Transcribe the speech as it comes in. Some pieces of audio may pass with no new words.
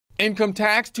Income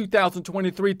tax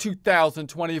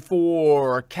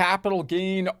 2023-2024, capital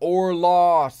gain or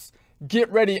loss.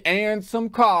 Get ready and some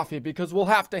coffee because we'll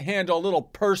have to handle a little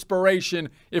perspiration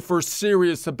if we're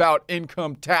serious about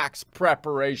income tax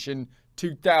preparation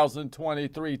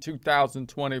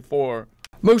 2023-2024.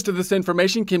 Most of this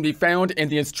information can be found in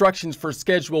the instructions for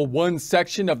Schedule 1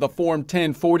 section of the Form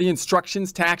 1040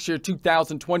 Instructions Tax Year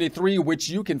 2023, which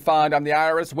you can find on the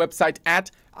IRS website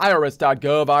at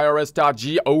irs.gov,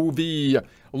 irs.gov.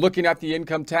 Looking at the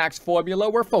income tax formula,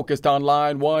 we're focused on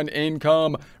line 1,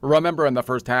 income. Remember, in the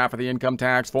first half of the income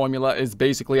tax formula is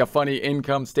basically a funny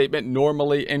income statement.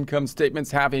 Normally, income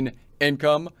statements having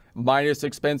income minus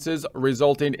expenses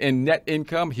resulting in net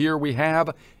income. Here we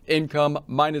have income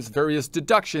minus various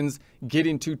deductions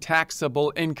getting to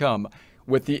taxable income.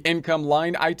 With the income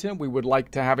line item, we would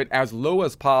like to have it as low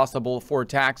as possible for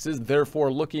taxes,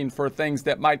 therefore looking for things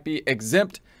that might be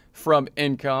exempt from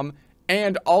income,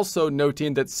 and also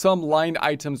noting that some line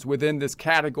items within this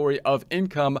category of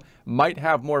income might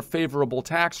have more favorable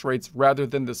tax rates rather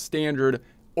than the standard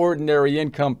ordinary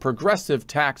income progressive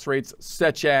tax rates,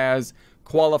 such as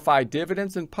qualified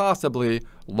dividends and possibly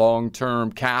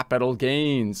long-term capital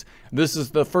gains. This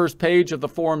is the first page of the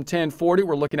Form 1040.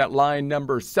 We're looking at line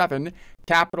number 7,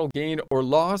 capital gain or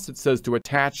loss. It says to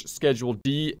attach Schedule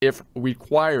D if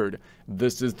required.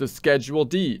 This is the Schedule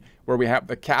D, where we have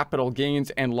the capital gains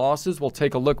and losses. We'll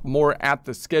take a look more at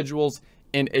the schedules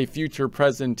in a future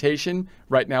presentation.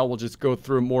 Right now, we'll just go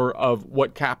through more of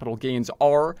what capital gains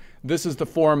are. This is the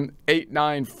Form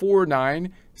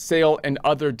 8949, sale and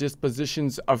other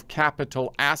dispositions of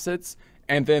capital assets.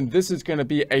 And then this is going to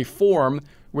be a form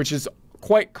which is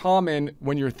quite common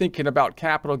when you're thinking about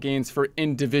capital gains for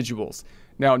individuals.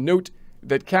 Now, note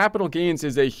that capital gains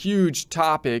is a huge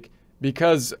topic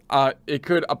because it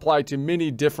could apply to many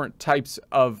different types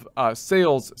of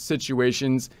sales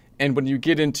situations. And when you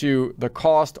get into the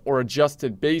cost or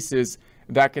adjusted basis,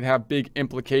 that could have big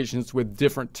implications with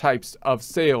different types of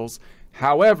sales.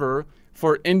 However,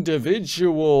 for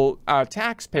individual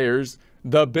taxpayers,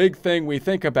 the big thing we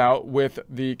think about with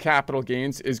the capital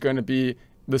gains is going to be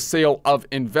the sale of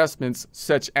investments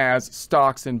such as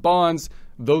stocks and bonds.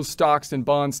 Those stocks and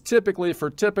bonds typically, for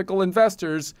typical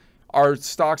investors, are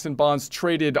stocks and bonds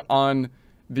traded on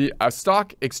the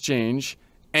stock exchange,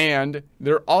 and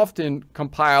they're often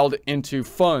compiled into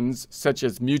funds such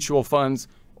as mutual funds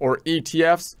or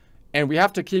ETFs. And we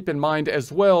have to keep in mind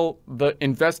as well the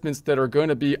investments that are going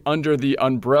to be under the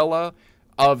umbrella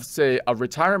of, say, a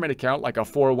retirement account like a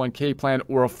 401k plan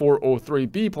or a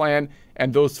 403b plan,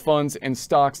 and those funds and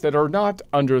stocks that are not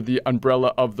under the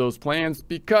umbrella of those plans,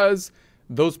 because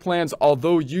those plans,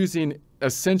 although using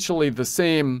essentially the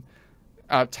same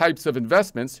types of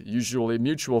investments, usually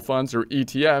mutual funds or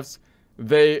ETFs,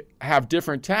 they have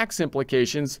different tax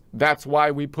implications. That's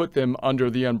why we put them under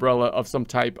the umbrella of some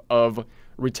type of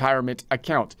retirement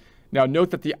account. Now,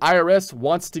 note that the IRS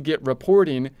wants to get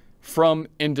reporting from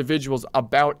individuals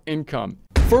about income.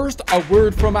 First, a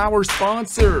word from our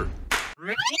sponsor.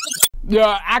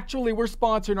 Yeah, actually, we're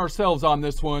sponsoring ourselves on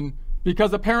this one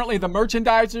because apparently the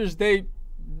merchandisers, they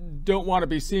don't want to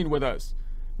be seen with us.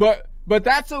 But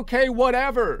that's okay,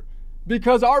 whatever.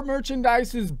 Because our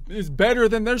merchandise is better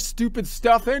than their stupid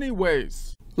stuff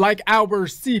anyways. Like our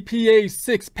CPA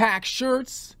 6-pack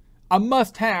shirts, a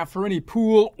must-have for any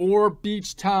pool or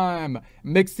beach time.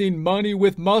 Mixing money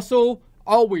with muscle,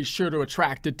 always sure to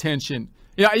attract attention.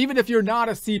 Yeah, even if you're not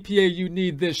a CPA, you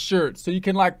need this shirt so you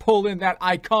can like pull in that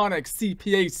iconic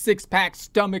CPA 6-pack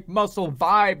stomach muscle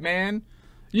vibe, man.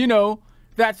 You know,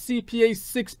 that CPA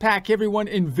 6-pack everyone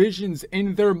envisions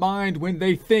in their mind when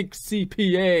they think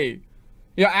CPA.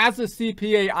 Yeah, as a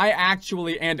CPA, I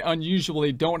actually and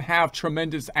unusually don't have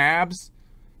tremendous abs.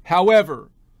 However,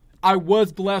 I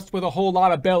was blessed with a whole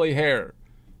lot of belly hair.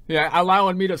 Yeah,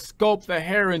 allowing me to sculpt the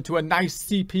hair into a nice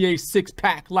CPA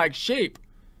 6-pack like shape,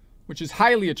 which is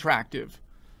highly attractive.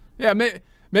 Yeah,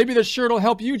 maybe the shirt will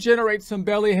help you generate some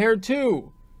belly hair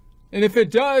too. And if it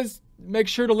does, make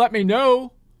sure to let me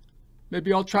know.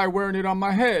 Maybe I'll try wearing it on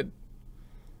my head.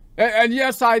 And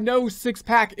yes, I know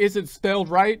 6-pack isn't spelled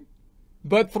right,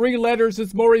 but 3 letters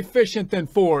is more efficient than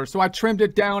 4, so I trimmed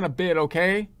it down a bit,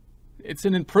 okay? It's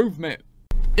an improvement.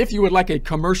 If you would like a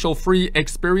commercial-free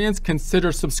experience,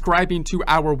 consider subscribing to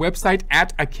our website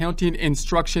at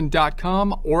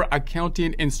accountinginstruction.com or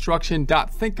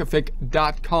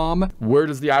accountinginstruction.thinkific.com. Where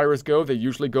does the IRS go? They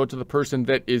usually go to the person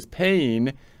that is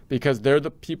paying because they're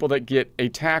the people that get a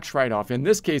tax write-off. In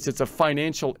this case, it's a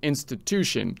financial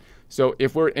institution. So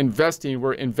if we're investing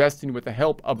with the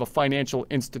help of a financial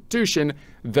institution.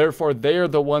 Therefore, they're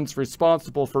the ones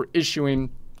responsible for issuing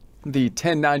the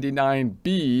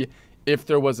 1099-B if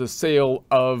there was a sale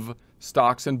of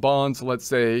stocks and bonds, let's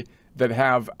say, that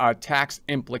have tax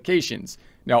implications.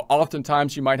 Now,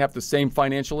 oftentimes you might have the same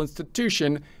financial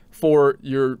institution for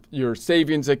your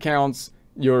savings accounts,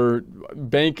 your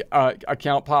bank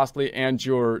account possibly, and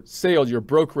your sale, your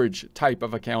brokerage type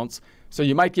of accounts. So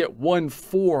you might get one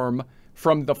form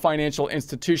from the financial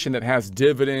institution that has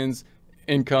dividends,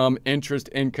 income, interest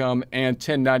income, and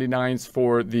 1099s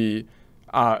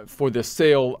for the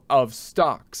sale of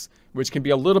stocks, which can be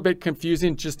a little bit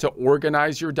confusing just to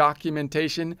organize your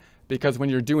documentation, because when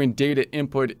you're doing data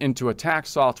input into a tax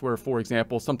software, for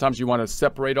example, sometimes you want to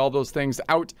separate all those things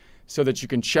out so that you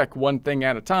can check one thing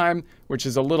at a time, which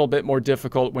is a little bit more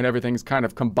difficult when everything's kind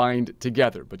of combined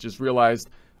together. But just realize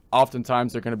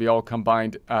oftentimes they're going to be all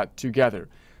combined together.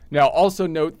 Now, also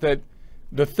note that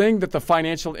the thing that the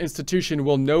financial institution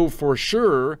will know for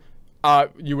sure,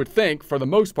 you would think, for the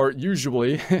most part,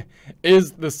 usually,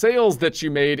 is the sales that you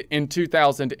made in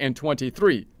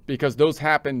 2023, because those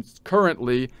happen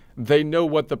currently. They know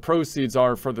what the proceeds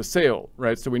are for the sale,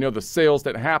 right? So we know the sales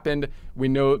that happened. We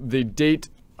know the date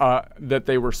that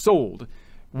they were sold.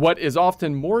 What is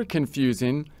often more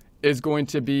confusing is going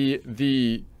to be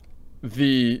the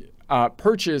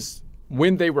purchase,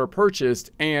 when they were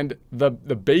purchased, and the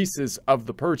basis of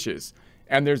the purchase.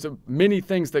 And there's many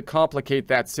things that complicate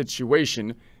that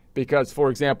situation, because, for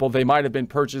example, they might have been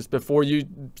purchased before you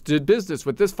did business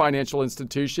with this financial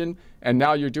institution, and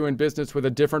now you're doing business with a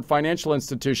different financial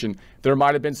institution. There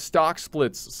might have been stock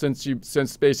splits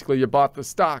since basically you bought the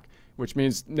stock, which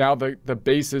means now the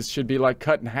basis should be like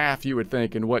cut in half, you would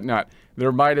think, and whatnot.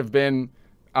 There might have been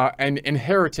an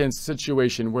inheritance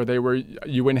situation where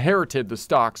you inherited the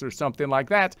stocks or something like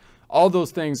that. All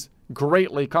those things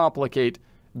greatly complicate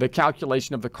the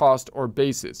calculation of the cost or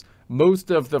basis.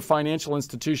 Most of the financial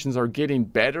institutions are getting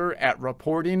better at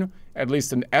reporting at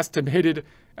least an estimated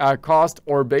cost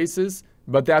or basis,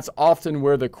 but that's often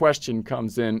where the question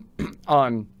comes in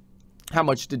on how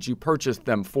much did you purchase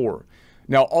them for.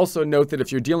 Now, also note that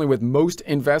if you're dealing with most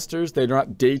investors, they're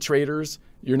not day traders,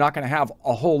 you're not going to have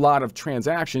a whole lot of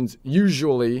transactions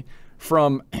usually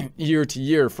from year to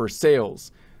year for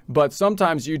sales. But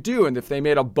sometimes you do, and if they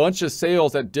made a bunch of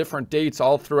sales at different dates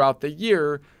all throughout the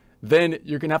year, then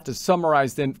you're going to have to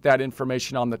summarize that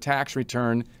information on the tax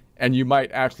return, and you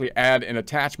might actually add an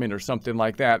attachment or something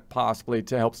like that, possibly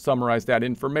to help summarize that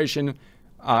information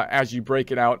as you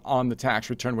break it out on the tax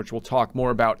return, which we'll talk more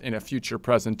about in a future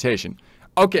presentation.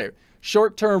 Okay,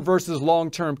 short-term versus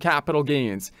long-term capital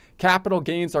gains. Capital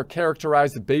gains are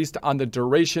characterized based on the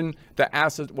duration the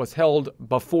asset was held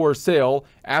before sale.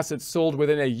 Assets sold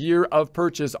within a year of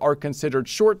purchase are considered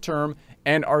short-term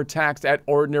and are taxed at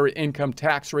ordinary income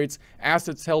tax rates.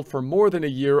 Assets held for more than a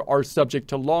year are subject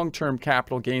to long-term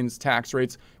capital gains tax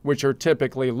rates, which are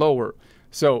typically lower.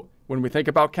 So when we think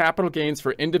about capital gains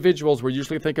for individuals, we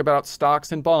usually think about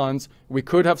stocks and bonds. We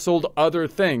could have sold other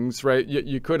things, right?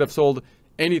 You could have sold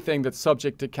anything that's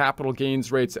subject to capital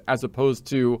gains rates as opposed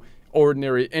to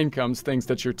ordinary incomes, things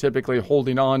that you're typically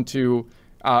holding on to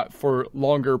for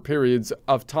longer periods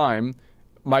of time,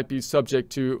 might be subject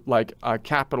to like a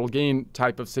capital gain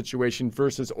type of situation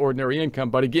versus ordinary income.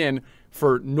 But again,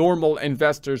 for normal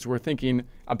investors, we're thinking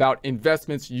about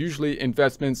investments, usually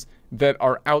investments that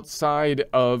are outside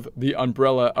of the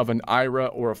umbrella of an IRA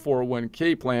or a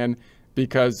 401k plan,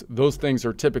 because those things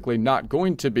are typically not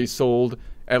going to be sold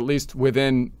at least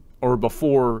within or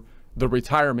before the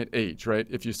retirement age, right?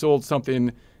 If you sold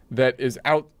something that is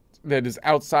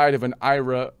outside of an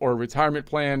IRA or retirement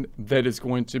plan that is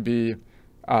going to be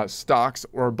stocks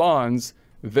or bonds,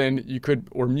 then you could,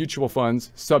 or mutual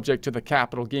funds, subject to the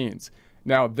capital gains.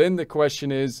 Now, then the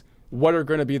question is, what are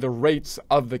going to be the rates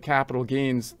of the capital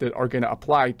gains that are going to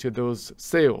apply to those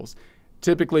sales?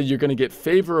 Typically, you're going to get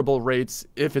favorable rates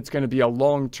if it's going to be a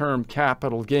long-term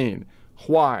capital gain.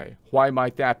 Why? Why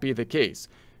might that be the case?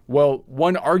 Well,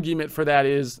 one argument for that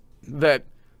is that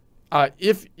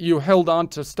if you held on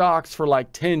to stocks for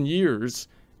like 10 years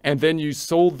and then you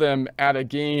sold them at a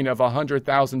gain of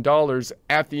 $100,000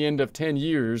 at the end of 10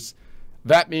 years,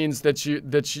 that means that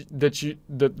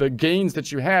the gains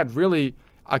that you had really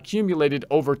accumulated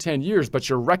over 10 years, but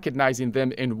you're recognizing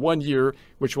them in 1 year,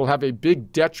 which will have a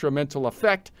big detrimental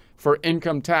effect for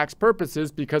income tax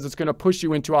purposes, because it's going to push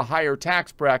you into a higher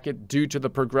tax bracket due to the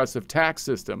progressive tax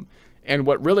system. And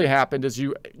what really happened is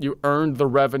you earned the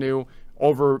revenue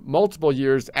over multiple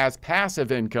years as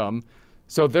passive income.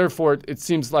 So therefore, it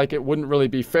seems like it wouldn't really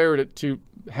be fair to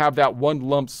have that one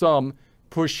lump sum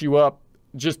push you up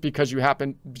just because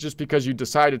you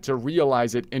decided to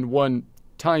realize it in one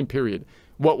time period.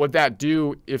 what would that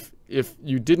do if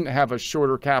you didn't have a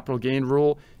shorter capital gain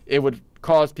rule? It would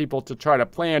cause people to try to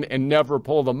plan and never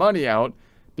pull the money out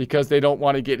because they don't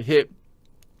want to get hit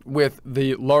with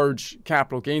the large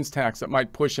capital gains tax that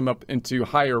might push them up into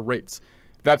higher rates.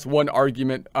 That's one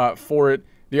argument for it.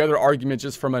 The other argument,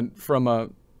 just from a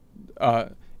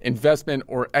investment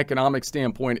or economic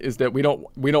standpoint, is that we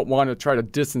don't want to try to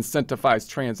disincentivize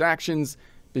transactions,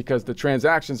 because the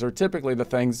transactions are typically the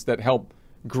things that help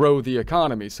grow the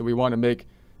economy. So we want to make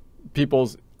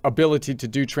people's ability to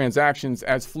do transactions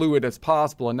as fluid as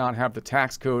possible and not have the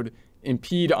tax code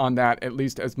impede on that at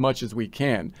least as much as we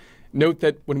can. Note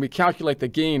that when we calculate the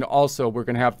gain, also we're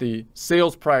going to have the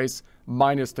sales price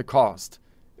minus the cost.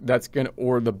 That's going to,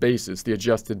 or the basis, the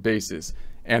adjusted basis.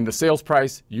 And the sales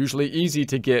price, usually easy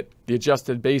to get. The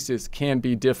adjusted basis can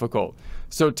be difficult.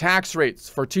 So tax rates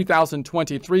for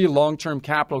 2023, long-term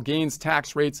capital gains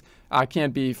tax rates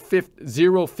can be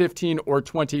 0, 15, or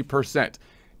 20%.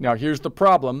 Now here's the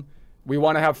problem. We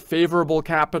want to have favorable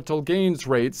capital gains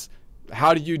rates.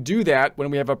 How do you do that when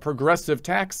we have a progressive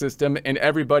tax system and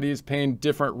everybody is paying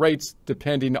different rates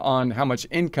depending on how much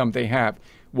income they have?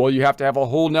 Well, you have to have a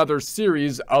whole nother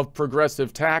series of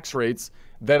progressive tax rates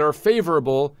that are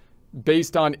favorable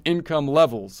based on income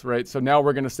levels, right? So now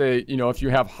we're going to say, you know, if you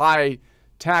have high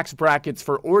tax brackets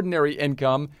for ordinary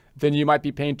income, then you might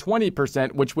be paying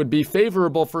 20%, which would be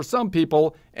favorable for some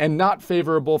people and not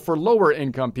favorable for lower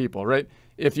income people, right?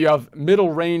 If you have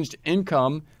middle ranged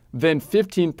income, then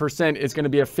 15% is going to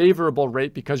be a favorable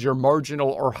rate because your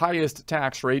marginal or highest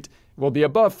tax rate will be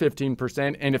above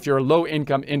 15%. And if you're a low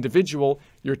income individual,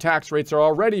 your tax rates are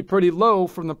already pretty low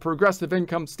from the progressive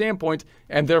income standpoint.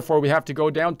 And therefore we have to go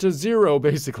down to 0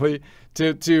 basically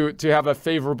to have a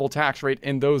favorable tax rate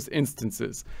in those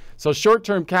instances. So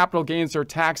short-term capital gains are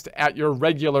taxed at your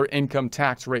regular income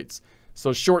tax rates.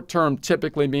 So short-term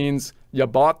typically means you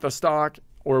bought the stock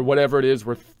or whatever it is,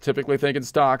 we're typically thinking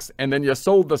stocks, and then you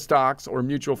sold the stocks or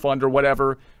mutual fund or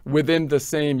whatever within the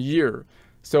same year.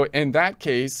 So in that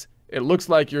case, it looks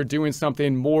like you're doing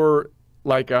something more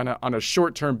like on a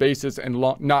short-term basis and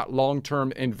not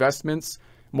long-term investments,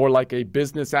 more like a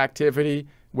business activity,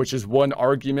 which is one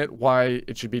argument why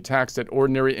it should be taxed at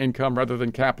ordinary income rather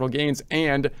than capital gains.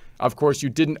 And of course, you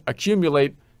didn't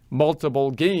accumulate multiple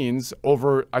gains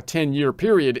over a 10-year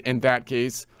period in that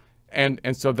case. And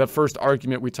so the first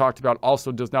argument we talked about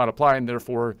also does not apply, and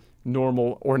therefore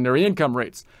normal ordinary income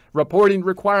rates. Reporting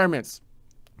requirements.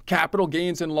 Capital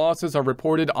gains and losses are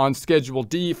reported on Schedule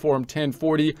D, Form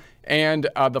 1040, and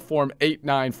the Form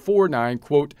 8949,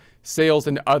 quote, sales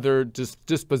and other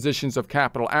dispositions of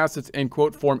capital assets, end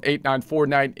quote. Form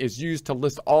 8949 is used to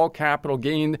list all capital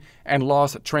gain and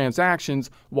loss transactions,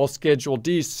 while Schedule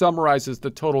D summarizes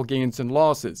the total gains and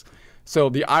losses. So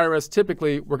the IRS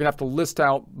typically, we're going to have to list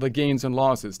out the gains and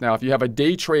losses. Now, if you have a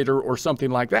day trader or something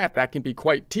like that, that can be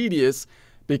quite tedious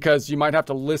because you might have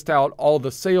to list out all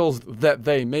the sales that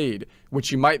they made,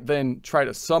 which you might then try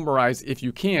to summarize if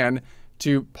you can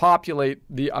to populate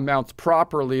the amounts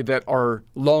properly that are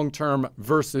long-term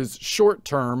versus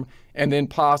short-term, and then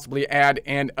possibly add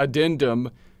an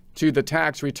addendum to the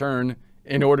tax return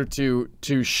in order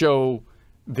to show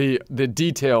the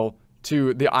detail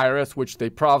to the IRS, which they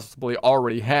possibly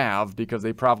already have because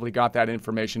they probably got that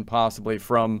information possibly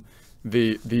from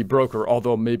the broker,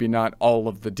 although maybe not all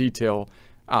of the detail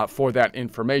for that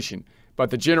information. But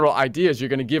the general idea is you're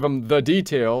going to give them the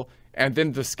detail, and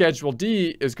then the Schedule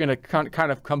D is going to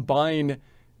kind of combine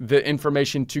the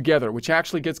information together, which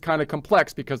actually gets kind of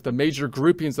complex because the major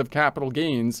groupings of capital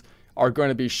gains are going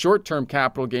to be short-term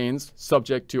capital gains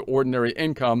subject to ordinary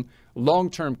income,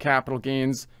 long-term capital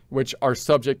gains, which are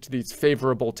subject to these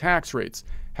favorable tax rates.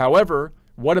 However,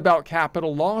 what about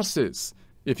capital losses?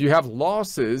 If you have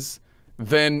losses,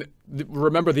 then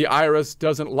remember the IRS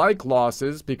doesn't like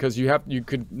losses because you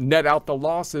could net out the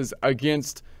losses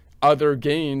against other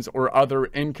gains or other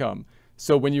income.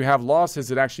 So when you have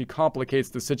losses, it actually complicates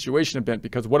the situation a bit,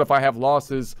 because what if I have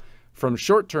losses from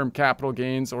short-term capital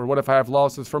gains, or what if I have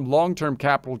losses from long-term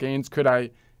capital gains? Could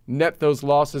I net those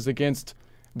losses against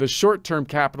the short-term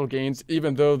capital gains,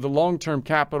 even though the long-term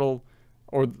capital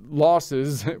or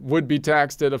losses would be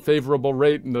taxed at a favorable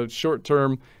rate and the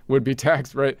short-term would be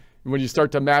taxed, right? When you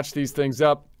start to match these things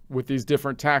up with these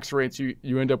different tax rates,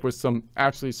 you end up with some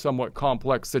actually somewhat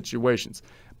complex situations.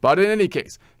 But in any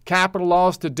case, capital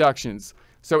loss deductions.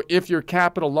 So if your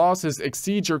capital losses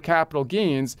exceed your capital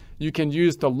gains, you can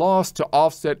use the loss to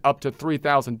offset up to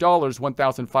 $3,000,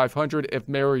 $1,500 if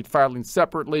married filing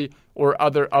separately or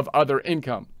other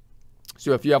income.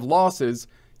 So if you have losses,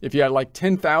 if you had like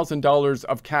 $10,000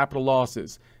 of capital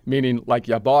losses, meaning like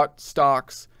you bought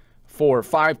stocks for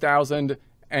 $5,000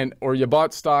 or you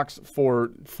bought stocks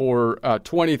for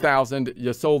 20,000,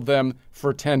 you sold them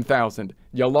for 10,000.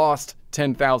 You lost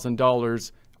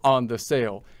 $10,000 on the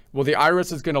sale. Well, the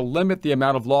IRS is going to limit the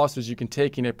amount of losses you can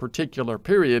take in a particular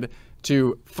period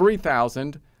to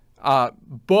 3,000,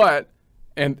 but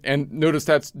notice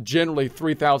that's generally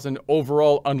 3,000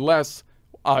 overall, unless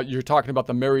you're talking about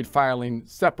the married filing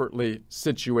separately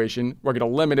situation. We're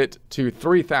going to limit it to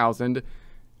 3,000,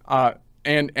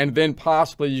 and then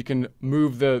possibly you can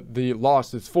move the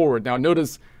losses forward. Now,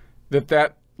 notice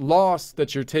that loss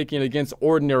that you're taking against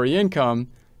ordinary income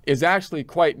is actually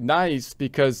quite nice,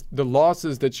 because the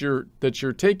losses that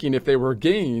you're taking, if they were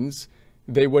gains,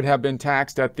 they would have been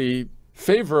taxed at the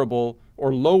favorable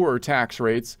or lower tax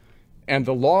rates, and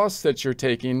the loss that you're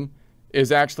taking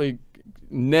is actually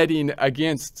netting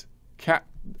against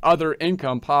other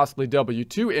income, possibly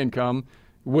W-2 income,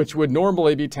 which would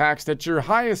normally be taxed at your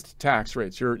highest tax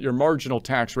rates, your marginal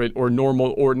tax rate or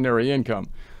normal ordinary income.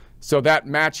 So that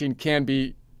matching can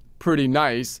be pretty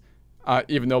nice.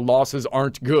 Even though losses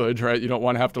aren't good, right? You don't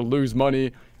want to have to lose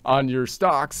money on your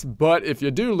stocks. But if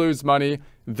you do lose money,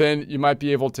 then you might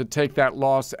be able to take that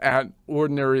loss at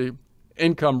ordinary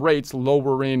income rates,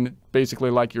 lowering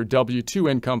basically like your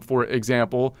W-2 income, for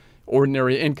example,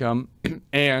 ordinary income.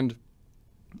 and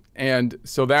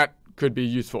so that could be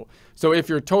useful. So if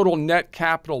your total net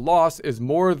capital loss is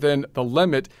more than the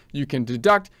limit you can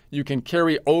deduct, you can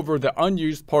carry over the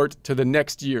unused part to the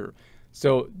next year.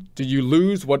 So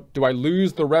do I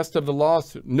lose the rest of the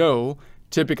loss? No.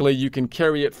 Typically, you can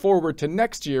carry it forward to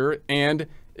next year, and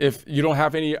if you don't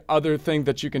have any other thing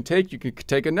that you can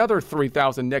take another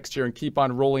 3,000 next year and keep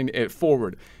on rolling it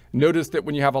forward. Notice that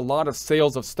when you have a lot of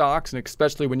sales of stocks, and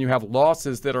especially when you have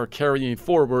losses that are carrying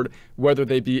forward, whether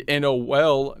they be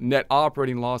NOL, net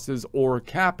operating losses, or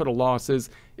capital losses,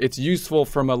 it's useful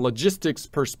from a logistics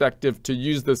perspective to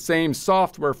use the same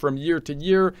software from year to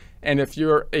year. And if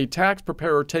you're a tax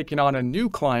preparer taking on a new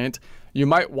client, you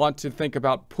might want to think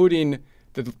about putting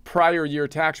the prior year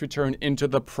tax return into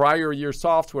the prior year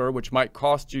software, which might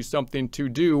cost you something to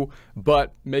do,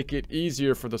 but make it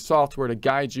easier for the software to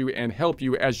guide you and help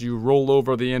you as you roll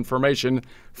over the information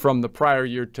from the prior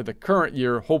year to the current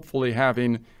year, hopefully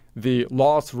having the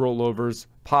loss rollovers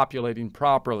populating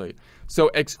properly. So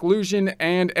exclusion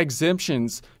and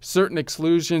exemptions. Certain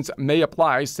exclusions may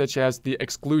apply, such as the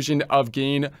exclusion of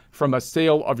gain from a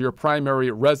sale of your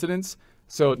primary residence.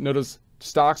 So notice,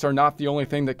 stocks are not the only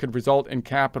thing that could result in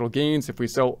capital gains. If we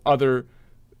sell other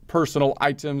personal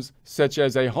items, such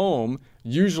as a home,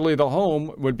 usually the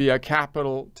home would be a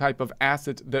capital type of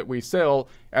asset that we sell,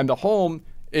 and the home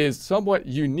is somewhat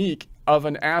unique of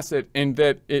an asset in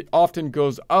that it often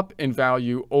goes up in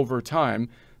value over time.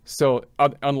 So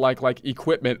unlike like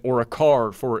equipment or a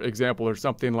car, for example, or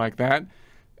something like that,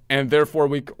 and therefore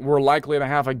we're likely to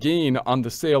have a gain on the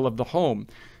sale of the home.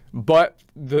 But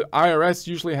the IRS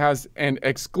usually has an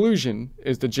exclusion,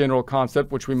 is the general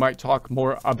concept, which we might talk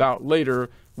more about later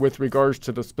with regards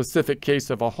to the specific case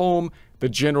of a home. The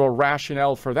general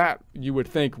rationale for that, you would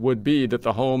think, would be that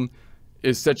the home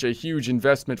is such a huge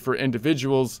investment for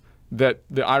individuals that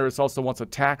the IRS also wants a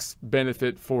tax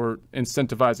benefit for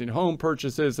incentivizing home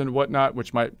purchases and whatnot,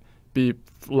 which might be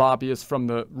lobbyists from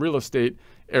the real estate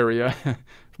area.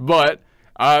 but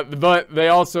they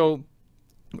also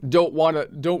don't want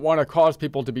to cause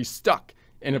people to be stuck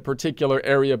in a particular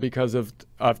area because of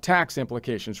tax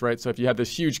implications, right? So if you have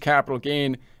this huge capital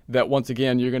gain that, once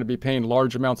again, you're going to be paying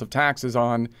large amounts of taxes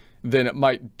on, then it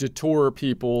might deter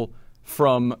people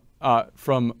from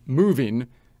moving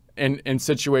in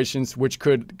situations which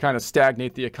could kind of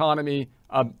stagnate the economy.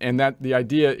 And that the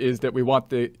idea is that we want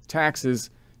the taxes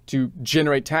to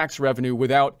generate tax revenue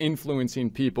without influencing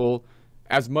people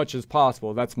as much as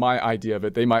possible. That's my idea of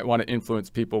it. They might want to influence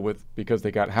people because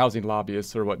they got housing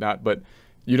lobbyists or whatnot, but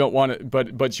you don't want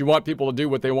to. But you want people to do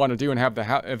what they want to do and have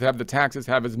the taxes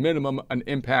have as minimum an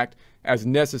impact as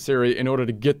necessary in order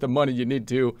to get the money you need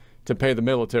to pay the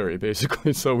military,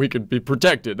 basically, so we could be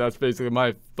protected. That's basically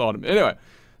my thought. Anyway,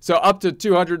 so up to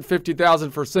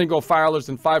 $250,000 for single filers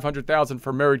and $500,000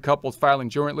 for married couples filing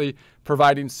jointly,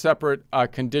 providing separate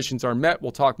conditions are met.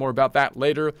 We'll talk more about that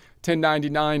later.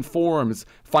 1099 forms.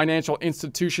 Financial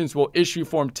institutions will issue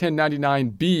Form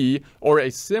 1099-B or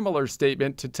a similar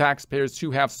statement to taxpayers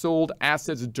who have sold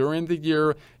assets during the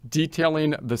year,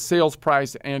 detailing the sales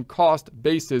price and cost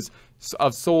basis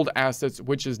of sold assets,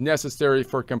 which is necessary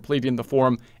for completing the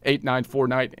Form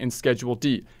 8949 in Schedule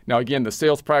D. Now, again, the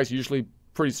sales price usually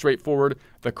pretty straightforward.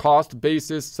 The cost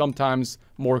basis, sometimes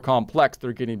more complex.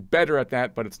 They're getting better at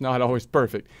that, but it's not always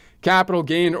perfect. Capital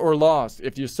gain or loss.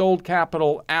 If you sold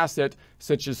capital asset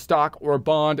such as stock or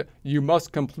bond, you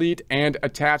must complete and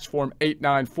attach Form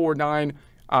 8949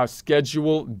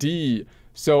 Schedule D.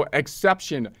 So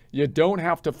exception, you don't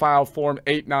have to file Form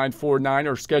 8949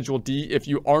 or Schedule D if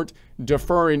you aren't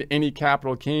deferring any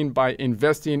capital gain by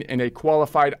investing in a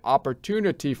qualified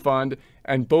opportunity fund,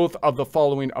 and both of the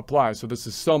following apply. So this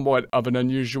is somewhat of an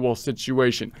unusual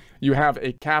situation. You have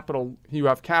capital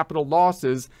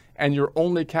losses, and your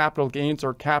only capital gains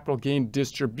are capital gain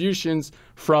distributions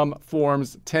from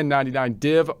Forms 1099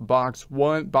 Div, Box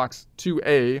 1, Box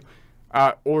 2A,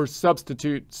 or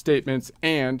substitute statements,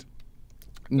 and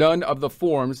none of the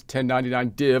forms 1099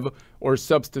 Div or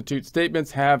substitute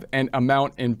statements have an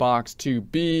amount in Box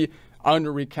 2B,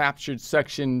 unrecaptured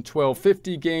Section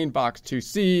 1250 gain, Box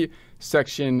 2C,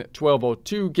 Section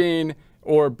 1202 gain,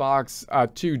 or Box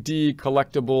 2D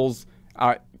collectibles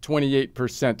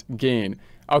 28% gain.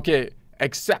 Okay,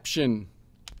 exception.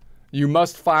 You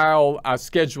must file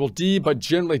Schedule D, but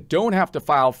generally don't have to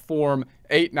file Form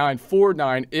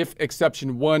 8949 if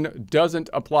Exception 1 doesn't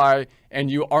apply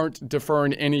and you aren't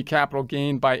deferring any capital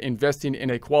gain by investing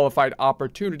in a qualified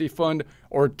opportunity fund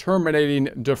or terminating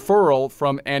deferral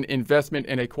from an investment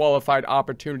in a qualified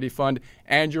opportunity fund,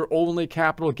 and your only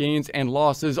capital gains and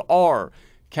losses are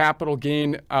capital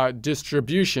gain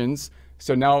distributions.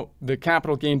 So now the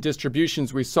capital gain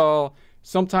distributions we saw,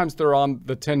 sometimes they're on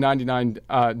the 1099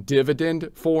 dividend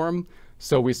form.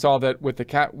 So we saw that with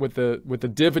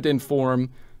the dividend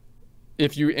form,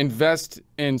 if you invest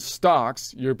in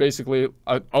stocks, you're basically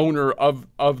an owner of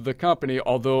the company,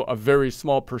 although a very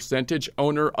small percentage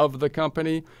owner of the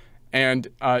company. And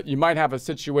you might have a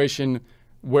situation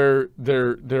where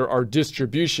there are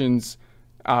distributions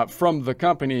from the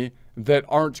company that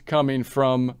aren't coming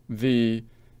from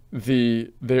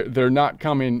they're not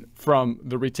coming from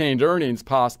the retained earnings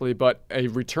possibly, but a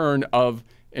return of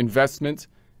investment,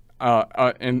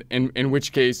 in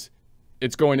which case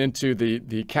it's going into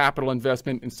the capital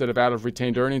investment instead of out of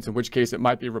retained earnings, in which case it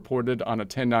might be reported on a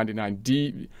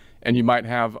 1099-D, and you might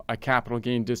have a capital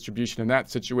gain distribution in that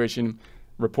situation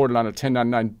reported on a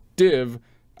 1099-DIV,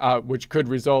 which could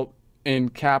result in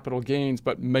capital gains,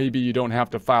 but maybe you don't have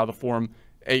to file the Form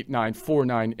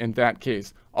 8949 in that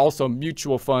case. Also,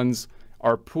 mutual funds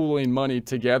are pooling money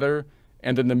together,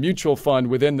 and then the mutual fund,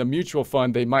 within the mutual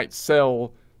fund, they might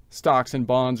sell stocks and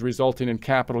bonds resulting in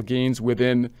capital gains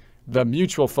within the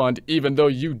mutual fund, even though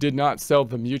you did not sell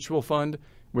the mutual fund,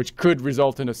 which could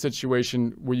result in a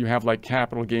situation where you have like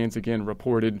capital gains again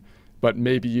reported, but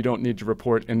maybe you don't need to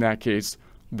report in that case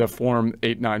the Form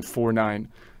 8949.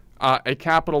 A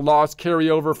capital loss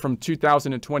carryover from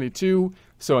 2022.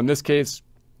 So in this case,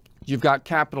 you've got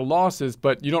capital losses,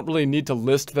 but you don't really need to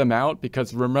list them out,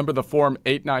 because remember the Form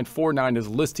 8949 is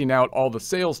listing out all the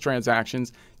sales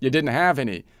transactions. You didn't have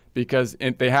any because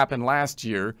they happened last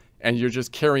year, and you're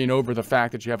just carrying over the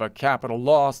fact that you have a capital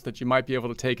loss that you might be able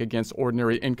to take against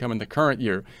ordinary income in the current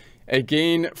year. A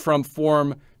gain from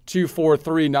Form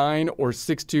 2439 or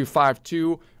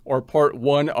 6252 or Part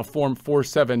 1 of Form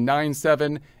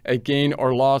 4797, a gain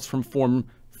or loss from Form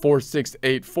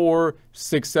 4684,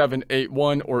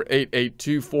 6781, or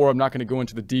 8824. I'm not going to go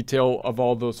into the detail of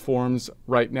all those forms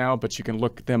right now, but you can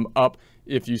look them up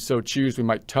if you so choose. We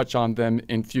might touch on them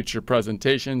in future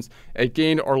presentations. A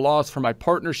gain or loss from a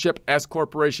partnership, S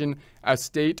corporation,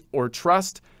 estate, or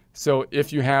trust. So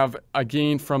if you have a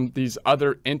gain from these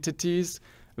other entities,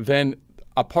 then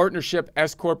a partnership,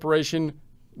 S corporation,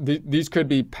 these could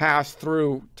be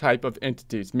pass-through type of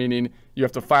entities, meaning you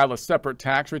have to file a separate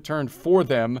tax return for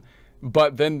them,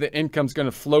 but then the income's going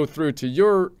to flow through to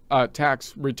your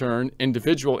tax return,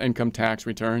 individual income tax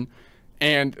return,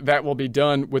 and that will be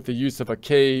done with the use of a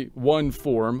K-1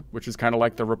 form, which is kind of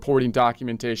like the reporting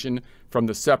documentation from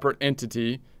the separate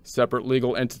entity, separate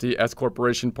legal entity, S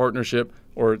corporation, partnership,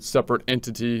 or separate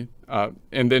entity,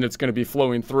 and then it's going to be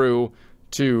flowing through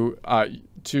to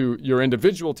your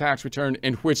individual tax return,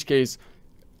 in which case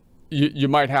you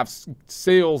might have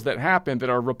sales that happen that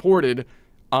are reported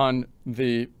on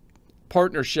the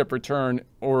partnership return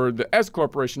or the S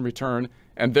corporation return,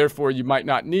 and therefore you might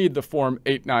not need the Form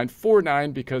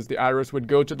 8949 because the IRS would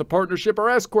go to the partnership or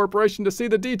S corporation to see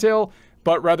the detail,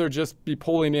 but rather just be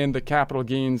pulling in the capital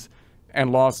gains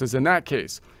and losses in that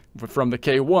case from the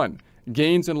K-1.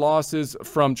 Gains and losses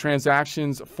from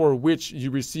transactions for which you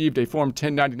received a Form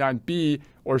 1099-B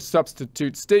or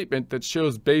substitute statement that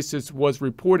shows basis was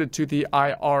reported to the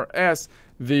IRS.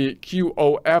 The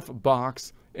QOF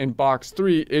box in Box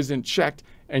 3 isn't checked,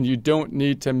 and you don't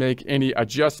need to make any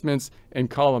adjustments in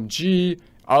column G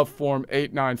of Form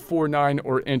 8949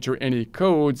 or enter any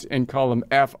codes in column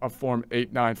F of Form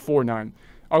 8949.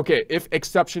 Okay, if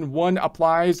exception 1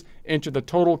 applies, enter the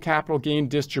total capital gain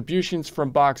distributions from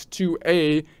box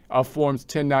 2A of Forms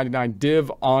 1099 Div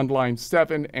on line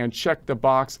 7 and check the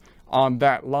box on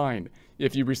that line.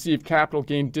 If you receive capital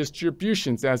gain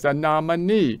distributions as a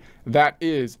nominee, that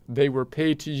is, they were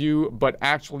paid to you but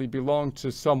actually belong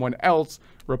to someone else,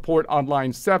 report on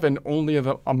line 7 only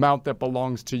the amount that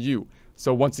belongs to you.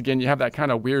 So once again, you have that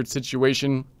kind of weird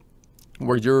situation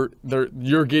where you're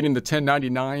getting the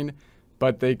 1099,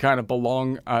 but they kind of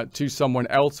belong to someone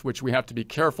else, which we have to be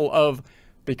careful of,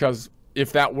 because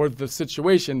if that were the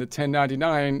situation, the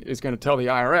 1099 is going to tell the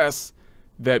IRS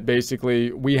that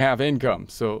basically we have income.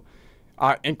 So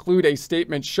include a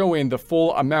statement showing the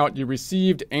full amount you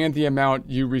received and the amount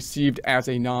you received as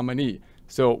a nominee.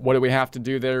 So what do we have to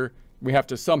do there? We have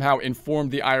to somehow inform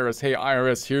the IRS, hey,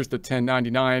 IRS, here's the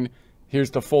 1099. Here's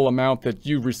the full amount that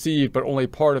you received, but only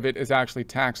part of it is actually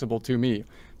taxable to me.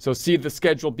 So see the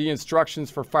Schedule B instructions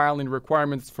for filing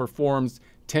requirements for Forms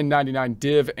 1099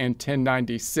 Div and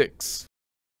 1096.